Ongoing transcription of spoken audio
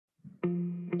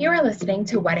You are listening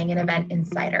to Wedding and Event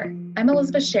Insider. I'm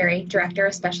Elizabeth Sherry, Director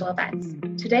of Special Events.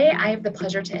 Today, I have the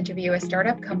pleasure to interview a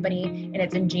startup company and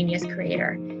its ingenious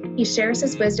creator. He shares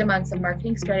his wisdom on some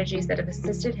marketing strategies that have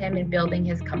assisted him in building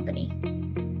his company.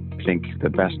 I think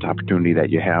the best opportunity that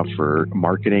you have for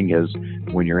marketing is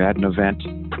when you're at an event,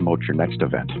 promote your next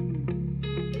event.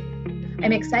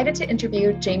 I'm excited to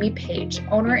interview Jamie Page,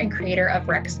 owner and creator of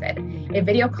RexVid, a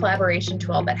video collaboration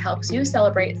tool that helps you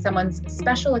celebrate someone's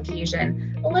special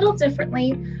occasion a little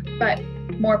differently, but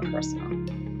more personal.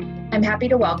 I'm happy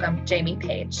to welcome Jamie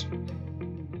Page.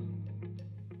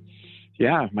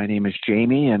 Yeah, my name is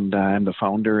Jamie, and I'm the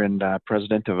founder and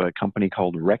president of a company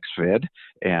called RexVid.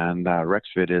 And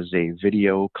RexVid is a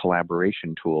video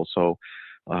collaboration tool. So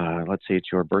let's say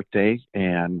it's your birthday,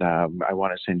 and I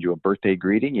want to send you a birthday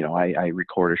greeting. You know, I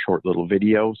record a short little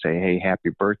video, say, hey, happy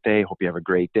birthday, hope you have a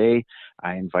great day.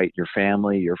 I invite your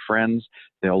family, your friends.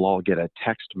 They'll all get a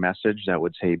text message that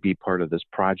would say, be part of this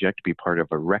project, be part of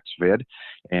a RexVid.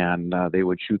 And they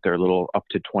would shoot their little up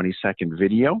to 20-second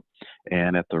video.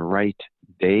 And at the right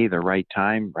day, the right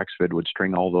time, RexVid would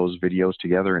string all those videos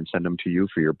together and send them to you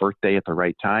for your birthday at the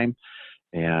right time.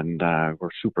 And we're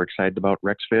super excited about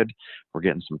RexVid. We're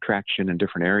getting some traction in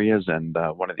different areas. And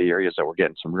one of the areas that we're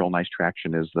getting some real nice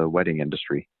traction is the wedding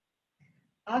industry.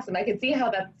 Awesome. I can see how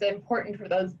that's important for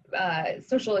those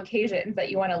social occasions that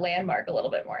you want to landmark a little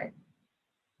bit more.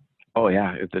 Oh,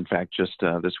 yeah. In fact, just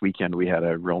this weekend, we had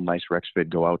a real nice RexVid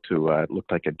go out to, it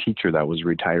looked like a teacher that was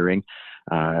retiring.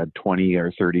 20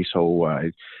 or 30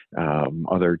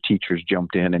 other teachers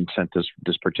jumped in and sent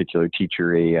this particular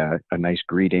teacher a nice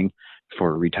greeting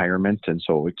for retirement. And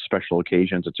so it's special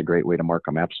occasions. It's a great way to mark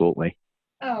them. Absolutely.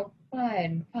 Oh,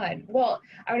 fun. Well,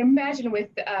 I would imagine with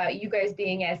you guys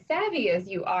being as savvy as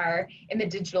you are in the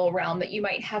digital realm that you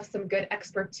might have some good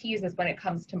expertise when it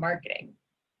comes to marketing.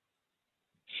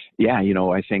 Yeah, you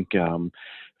know, I think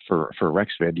for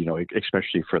RexVid, you know,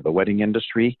 especially for the wedding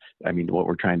industry, I mean, what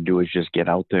we're trying to do is just get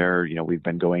out there. You know, we've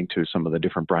been going to some of the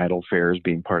different bridal fairs,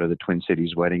 being part of the Twin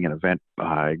Cities Wedding and Event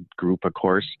group, of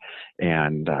course,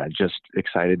 and just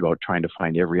excited about trying to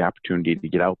find every opportunity to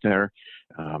get out there.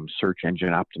 Search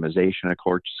engine optimization, of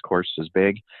course, is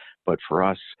big, but for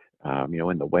us, you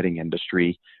know, in the wedding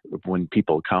industry, when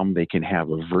people come, they can have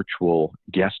a virtual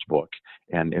guest book,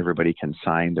 and everybody can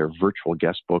sign their virtual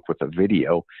guest book with a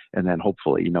video. And then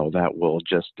hopefully, you know, that will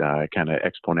just kind of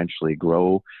exponentially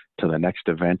grow to the next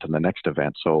event and the next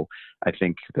event. So I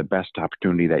think the best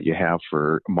opportunity that you have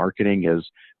for marketing is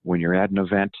when you're at an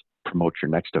event, promote your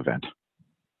next event.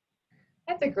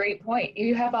 That's a great point.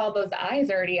 You have all those eyes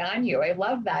already on you. I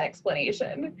love that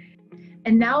explanation.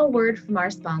 And now a word from our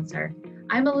sponsor.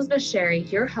 I'm Elizabeth Sherry,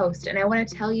 your host, and I want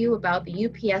to tell you about the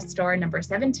UPS store number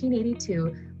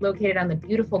 1782, located on the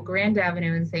beautiful Grand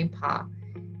Avenue in St. Paul.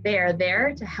 They are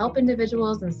there to help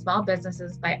individuals and small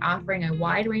businesses by offering a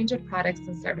wide range of products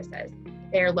and services.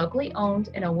 They are locally owned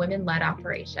and a women-led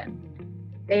operation.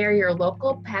 They are your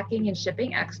local packing and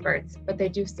shipping experts, but they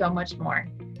do so much more.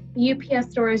 The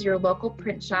UPS store is your local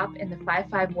print shop in the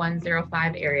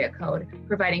 55105 area code,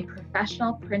 providing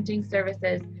professional printing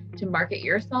services to market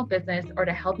your small business or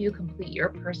to help you complete your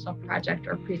personal project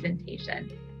or presentation.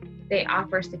 They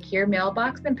offer secure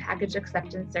mailbox and package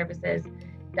acceptance services,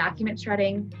 document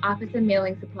shredding, office and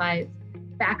mailing supplies,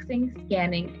 faxing,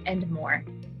 scanning, and more.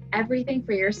 Everything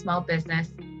for your small business,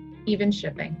 even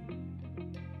shipping.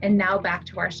 And now back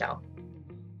to our show.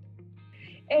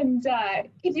 And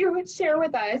if you would share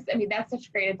with us, I mean, that's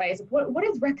such great advice. What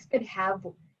does RexVid have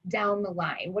down the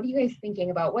line? What are you guys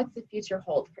thinking about? What's the future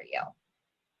hold for you?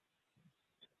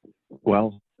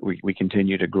 Well, we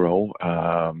continue to grow.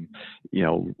 You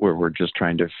know, we're just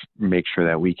trying to make sure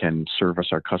that we can service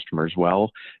our customers well.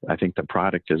 I think the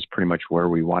product is pretty much where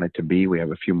we want it to be. We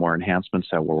have a few more enhancements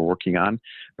that we're working on,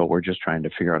 but we're just trying to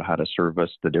figure out how to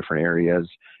service the different areas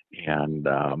and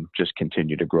just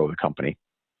continue to grow the company.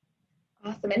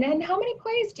 Awesome. And then how many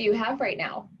employees do you have right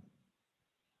now?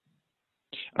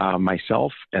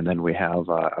 Myself, and then we have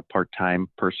a part-time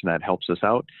person that helps us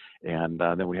out, and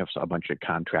then we have a bunch of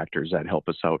contractors that help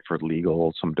us out for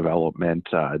legal, some development,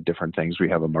 different things. We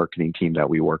have a marketing team that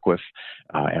we work with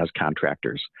as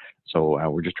contractors. So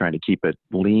we're just trying to keep it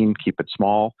lean, keep it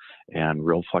small, and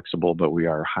real flexible, but we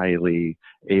are highly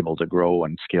able to grow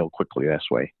and scale quickly this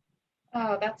way.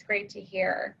 Oh, that's great to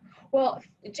hear. Well,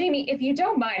 Jamie, if you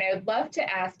don't mind, I would love to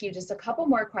ask you just a couple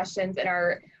more questions in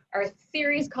our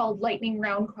series called Lightning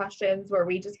Round Questions, where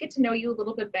we just get to know you a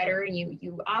little bit better, and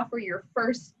you offer your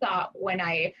first thought when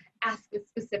I ask a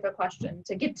specific question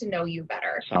to get to know you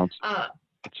better. Sounds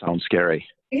scary.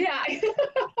 Yeah.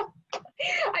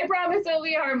 I promise it'll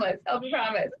be harmless. I'll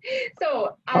promise.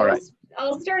 So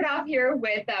I'll start here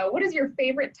with what is your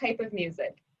favorite type of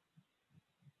music?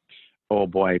 Oh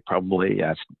boy, probably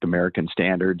the American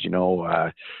standards.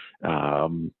 Oh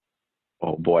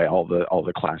boy, all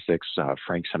the classics,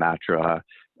 Frank Sinatra,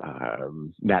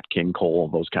 Nat King Cole,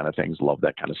 those kind of things. Love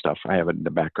that kind of stuff. I have it in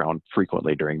the background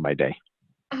frequently during my day.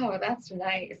 Oh, that's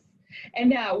nice. And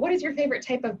now, what is your favorite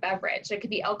type of beverage? It could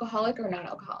be alcoholic or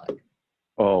non-alcoholic.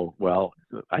 Oh, well,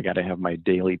 I got to have my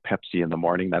daily Pepsi in the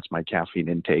morning. That's my caffeine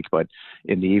intake. But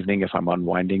in the evening, if I'm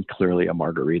unwinding, clearly a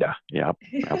margarita. Yeah,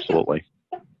 absolutely.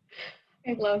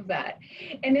 I love that.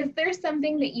 And is there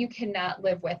something that you cannot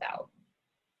live without?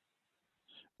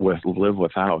 Live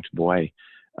without, boy.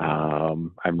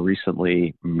 I'm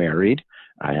recently married.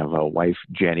 I have a wife,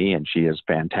 Jenny, and she is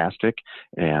fantastic.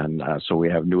 And so we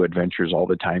have new adventures all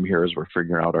the time here as we're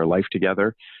figuring out our life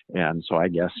together. And so I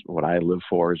guess what I live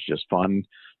for is just fun,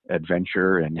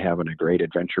 adventure, and having a great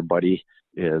adventure buddy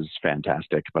is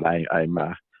fantastic. But I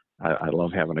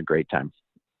love having a great time.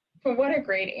 What a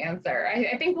great answer.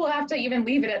 I think we'll have to even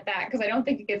leave it at that because I don't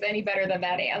think it gets any better than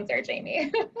that answer,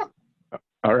 Jamie.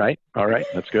 All right.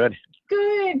 That's good.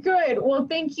 Good. Well,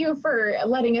 thank you for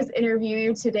letting us interview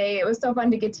you today. It was so fun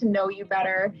to get to know you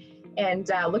better, and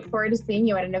look forward to seeing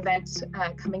you at an event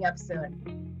coming up soon.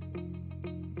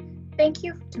 Thank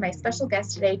you to my special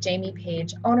guest today, Jamie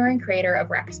Page, owner and creator of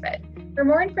RexVid. For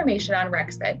more information on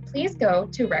RexVid, please go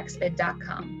to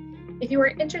rexvid.com. If you are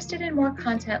interested in more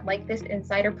content like this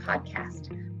Insider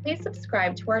podcast, please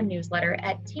subscribe to our newsletter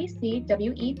at tcwep.com.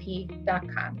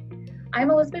 I'm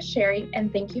Elizabeth Sherry,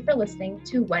 and thank you for listening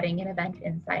to Wedding and Event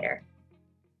Insider.